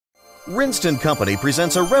Rinsten Company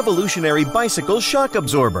presents a revolutionary bicycle shock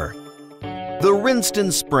absorber. The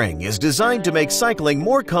Rinsten spring is designed to make cycling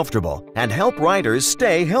more comfortable and help riders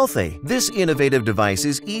stay healthy. This innovative device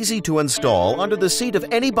is easy to install under the seat of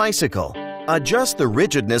any bicycle. Adjust the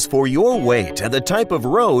rigidness for your weight and the type of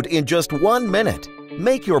road in just 1 minute.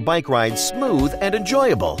 Make your bike ride smooth and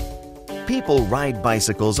enjoyable. People ride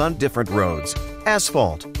bicycles on different roads: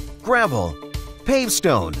 asphalt, gravel,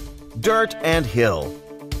 pavestone, dirt, and hill.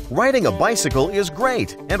 Riding a bicycle is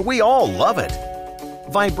great, and we all love it.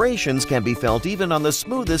 Vibrations can be felt even on the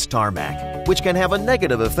smoothest tarmac, which can have a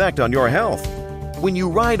negative effect on your health. When you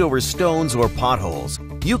ride over stones or potholes,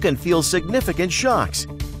 you can feel significant shocks.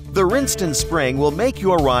 The Rinsten spring will make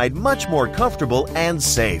your ride much more comfortable and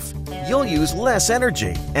safe. You'll use less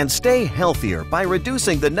energy and stay healthier by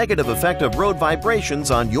reducing the negative effect of road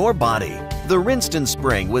vibrations on your body. The Rinsten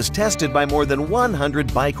spring was tested by more than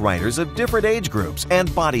 100 bike riders of different age groups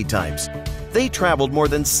and body types. They traveled more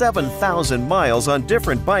than 7,000 miles on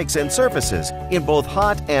different bikes and surfaces in both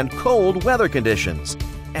hot and cold weather conditions.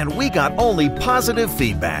 And we got only positive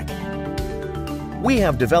feedback. We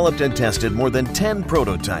have developed and tested more than 10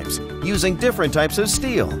 prototypes using different types of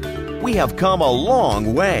steel. We have come a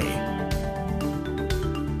long way.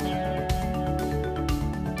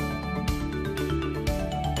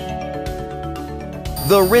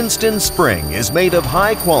 The Rinsten spring is made of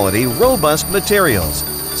high-quality, robust materials,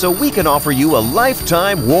 so we can offer you a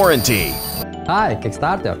lifetime warranty. Hi,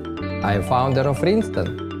 Kickstarter. I am founder of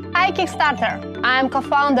Rinsten. Hi, Kickstarter. I am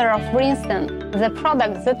co-founder of Rinsten, the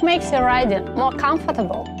product that makes your riding more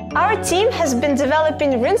comfortable. Our team has been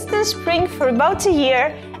developing Rinsten Spring for about a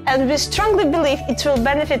year, and we strongly believe it will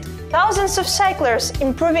benefit thousands of cyclers,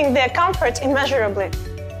 improving their comfort immeasurably.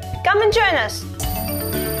 Come and join us!